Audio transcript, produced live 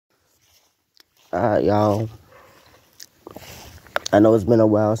Alright, y'all. I know it's been a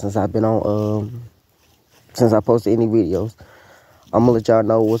while since I've been on, since I posted any videos. I'm gonna let y'all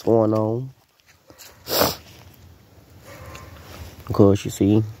know what's going on. Of course, you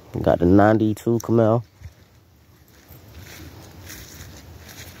see, got the 92 Camaro.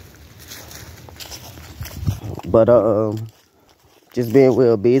 But, just been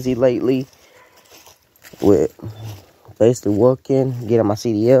real busy lately with basically working, getting my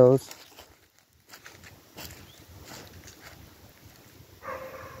CDLs.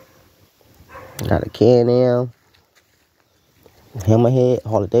 Got a Can-Am, Hammerhead,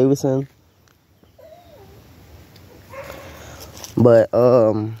 Harley-Davidson. But,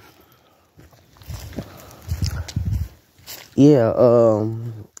 yeah,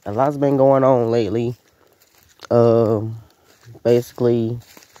 a lot's been going on lately. Basically,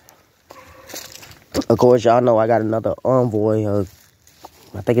 of course, y'all know I got another Envoy.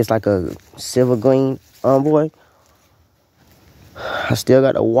 I think it's like a silver green Envoy. I still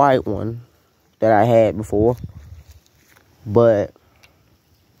got the white one that I had before. But,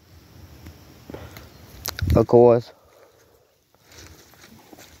 of course,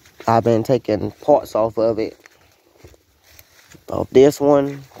 I've been taking parts off of it. Off this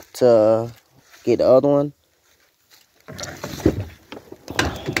one to get the other one.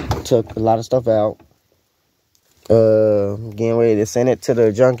 Took a lot of stuff out. Getting ready to send it to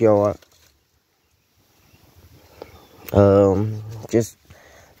the junkyard. Just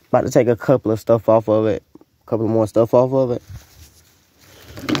about to take a couple of stuff off of it. A couple more stuff off of it.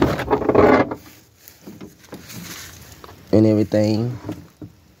 And everything.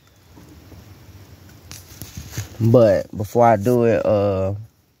 But before I do it,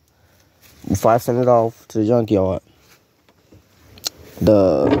 before I send it off to the junkyard,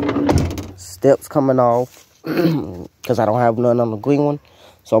 the steps coming off, because I don't have none on the green one.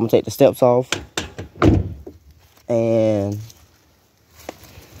 So I'm going to take the steps off. And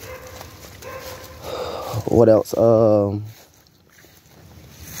what else? I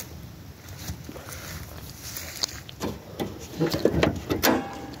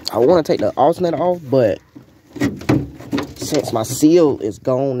want to take the alternator off, but since my seal is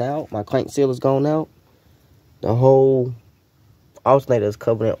gone out, my crank seal is gone out, the whole alternator is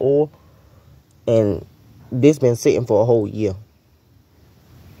covered in oil, and this been sitting for a whole year.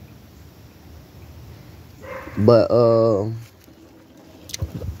 But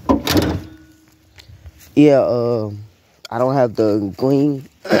yeah, I don't have the green.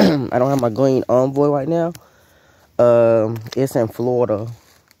 I don't have my green Envoy right now. It's in Florida.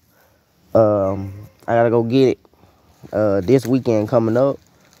 I gotta go get it this weekend coming up.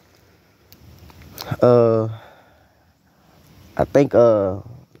 I think I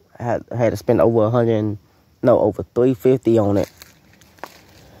had to spend over over $350 on it,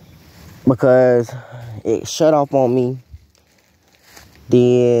 because it shut off on me,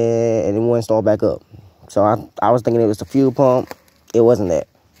 then and it wouldn't start back up. So I was thinking it was the fuel pump. It wasn't that.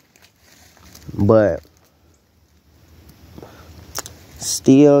 But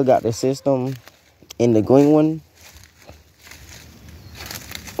still got the system in the green one.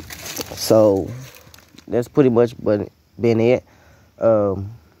 So that's pretty much been it.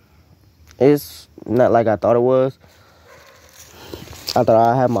 It's not like I thought it was. I thought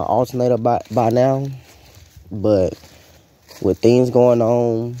I had my alternator by now, but with things going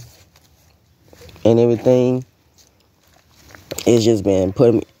on and everything, it's just been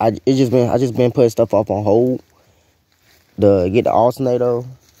putting I just been putting stuff off on hold to get the alternator,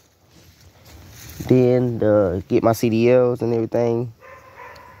 then to get my CDLs and everything.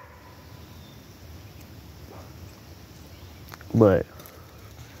 But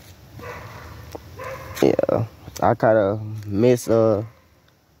yeah, I kind of miss my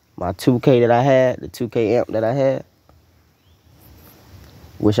 2K that I had, the 2K amp that I had.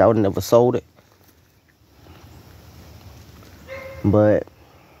 Wish I would have never sold it. But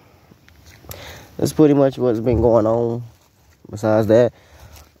that's pretty much what's been going on. Besides that,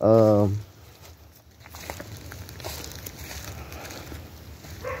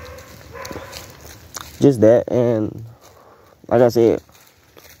 just that, and like I said,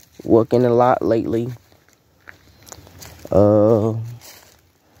 working a lot lately.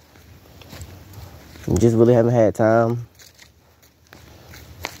 Just really haven't had time.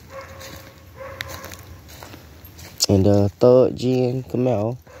 And the third gen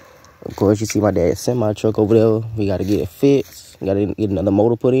Camaro, of course, you see my dad's semi truck over there. We got to get it fixed. We got to get another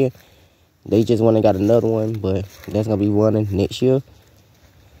motor put in. They just went and got another one, but that's gonna be running next year.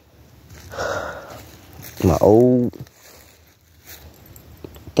 My old, I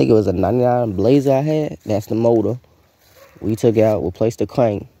think it was a 99 Blazer I had. That's the motor. We took out, replaced the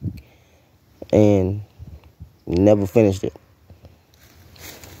crank. and never finished it.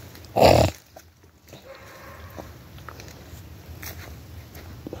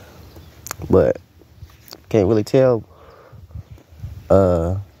 But can't really tell.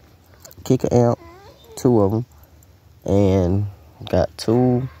 Kicker amp, 2 of them, and got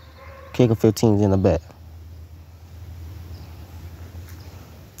 2 Kicker 15s in the back.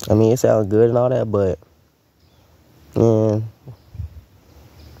 I mean, it sounds good and all that, but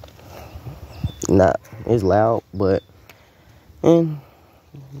it's loud, but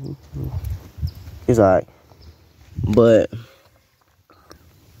it's alright. But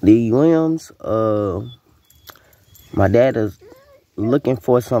the Williams, my dad is looking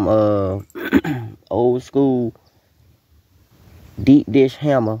for some old school deep dish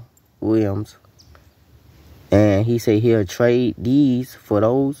hammer Williams, and he said he'll trade these for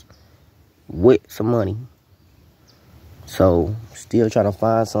those with some money. So still trying to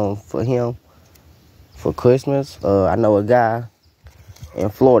find some for him for Christmas. I know a guy in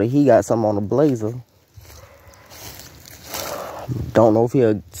Florida, he got some on the Blazer. Don't know if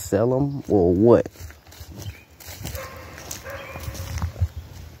he'll sell them or what.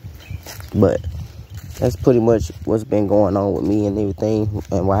 But that's pretty much what's been going on with me and everything,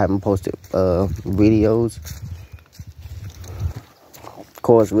 and why I haven't posted videos. Of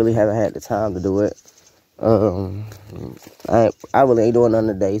course, really haven't had the time to do it. I really ain't doing nothing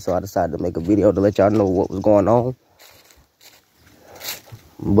today, so I decided to make a video to let y'all know what was going on.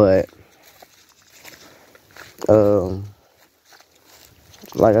 But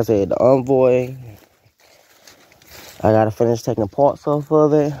like I said, the Envoy, I gotta finish taking parts off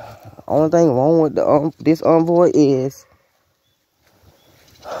of it. Only thing wrong with the this Envoy is,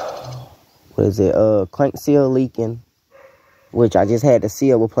 what is it? Crank seal leaking, which I just had the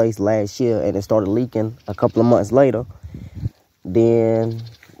seal replaced last year, and it started leaking a couple of months later. Then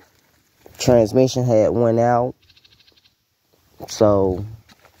transmission had went out, so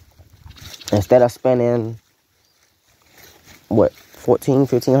instead of spending what,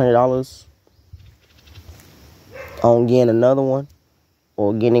 $1,500 on getting another one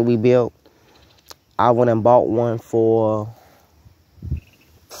or getting it rebuilt, I went and bought one for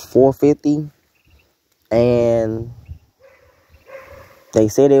 $450, and they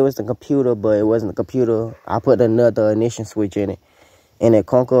said it was the computer, but it wasn't the computer. I put another ignition switch in it, and it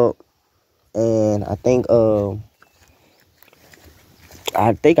crunk up. And I think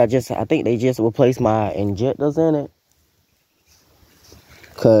they just replaced my injectors in it,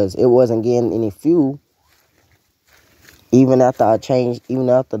 cause it wasn't getting any fuel. Even after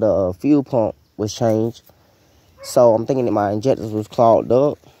the fuel pump was changed. So I'm thinking that my injectors was clogged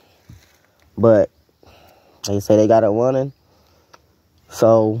up, but they say they got it running.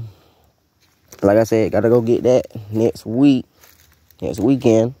 So, like I said, gotta go get that next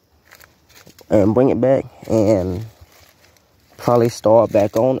weekend, and bring it back, and probably start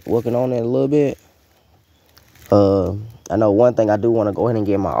back on working on it a little bit. I know one thing, I do want to go ahead and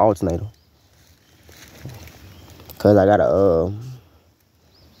get my alternator, cause I got a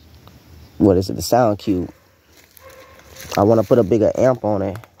the Sound Cube. I want to put a bigger amp on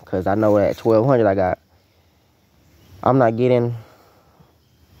it, cause I know at 1200 I'm not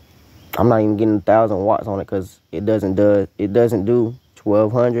even getting 1,000 watts on it, cause it doesn't do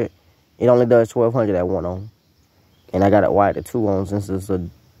 1200. It only does 1200 at 1 ohm, and I got it wired to 2 ohms since it's a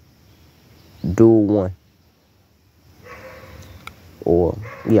dual 1. Or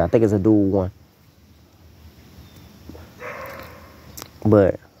yeah, I think it's a dual 1.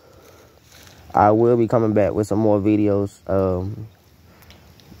 But I will be coming back with some more videos.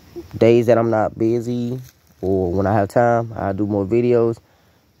 Days that I'm not busy, or when I have time, I'll do more videos.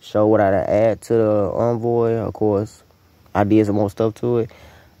 Show what I add to the Envoy. Of course, I did some more stuff to it.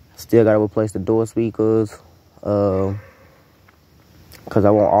 Still got to replace the door speakers. Because I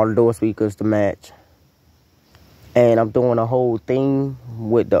want all the door speakers to match. And I'm doing a whole thing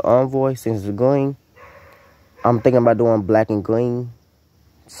with the Envoy since it's green. I'm thinking about doing black and green.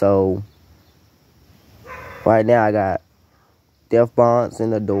 So right now I got Def Bonds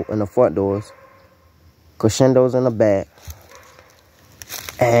in the front doors, crescendos in the back,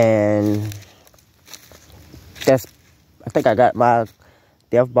 and I think I got my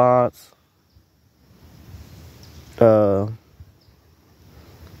Def Bonds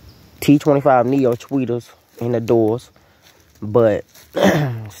T25 Neo tweeters in the doors, but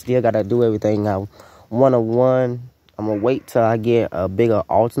still gotta do everything. I'm gonna wait till I get a bigger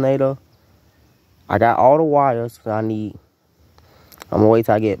alternator. I got all the wires I need. I'm gonna wait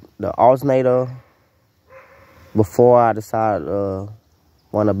till I get the alternator before I decide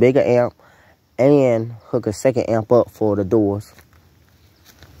want a bigger amp and hook a second amp up for the doors.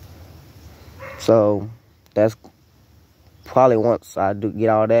 So that's probably once I do get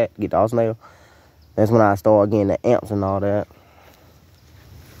all that, get the alternator, that's when I start getting the amps and all that.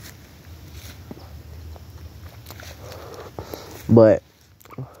 But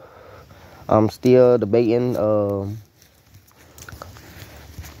I'm still debating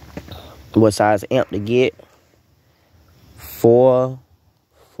what size amp to get, 4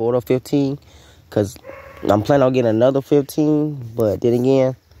 to 15, because I'm planning on getting another 15, but then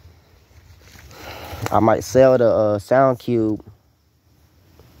again, I might sell the Sound Cube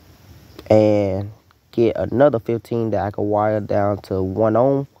and get another 15 that I can wire down to 1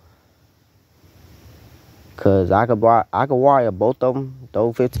 ohm. Cause I could wire both of them.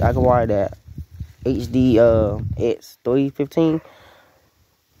 Those 15, I could wire that HD X315.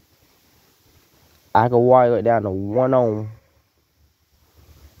 I could wire it down to 1 ohm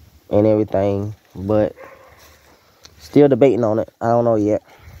and everything, but still debating on it. I don't know yet.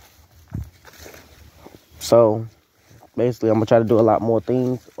 So basically, I'm gonna try to do a lot more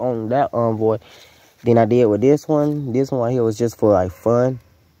things on that Envoy than I did with this one. This one right here was just for like fun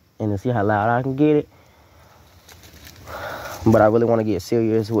and to see how loud I can get it. But I really want to get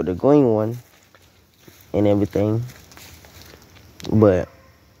serious with the green one and everything. But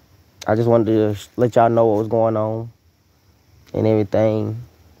I just wanted to let y'all know what was going on and everything.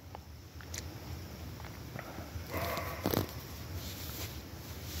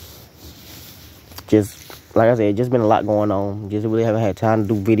 Just, like I said, just been a lot going on. Just really haven't had time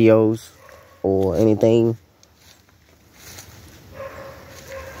to do videos or anything.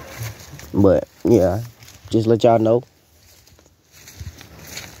 But, yeah, just let y'all know.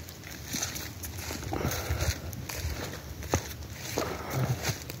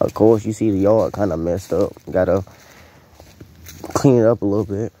 Of course, you see the yard kind of messed up. Gotta clean it up a little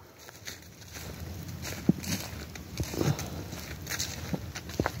bit.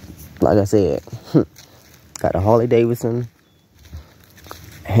 Like I said, got a Harley Davidson,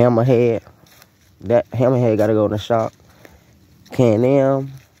 Hammerhead. That Hammerhead gotta go in the shop.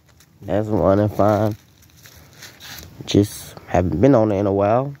 Can-Am, that's running fine. Just haven't been on it in a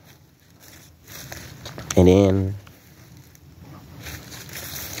while. And then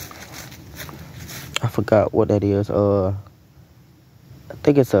I forgot what that is. I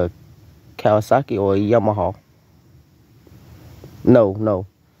think it's a Kawasaki or a Yamaha. No.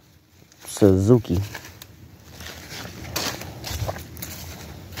 Suzuki.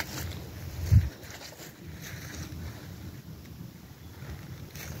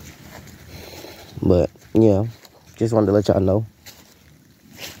 But yeah, just wanted to let y'all know.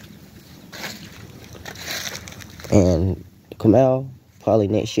 And Camaro, probably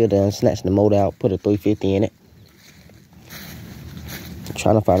next year, then snatch the motor out, put a 350 in it. I'm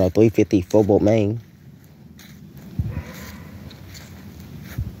trying to find a 350 4-bolt main.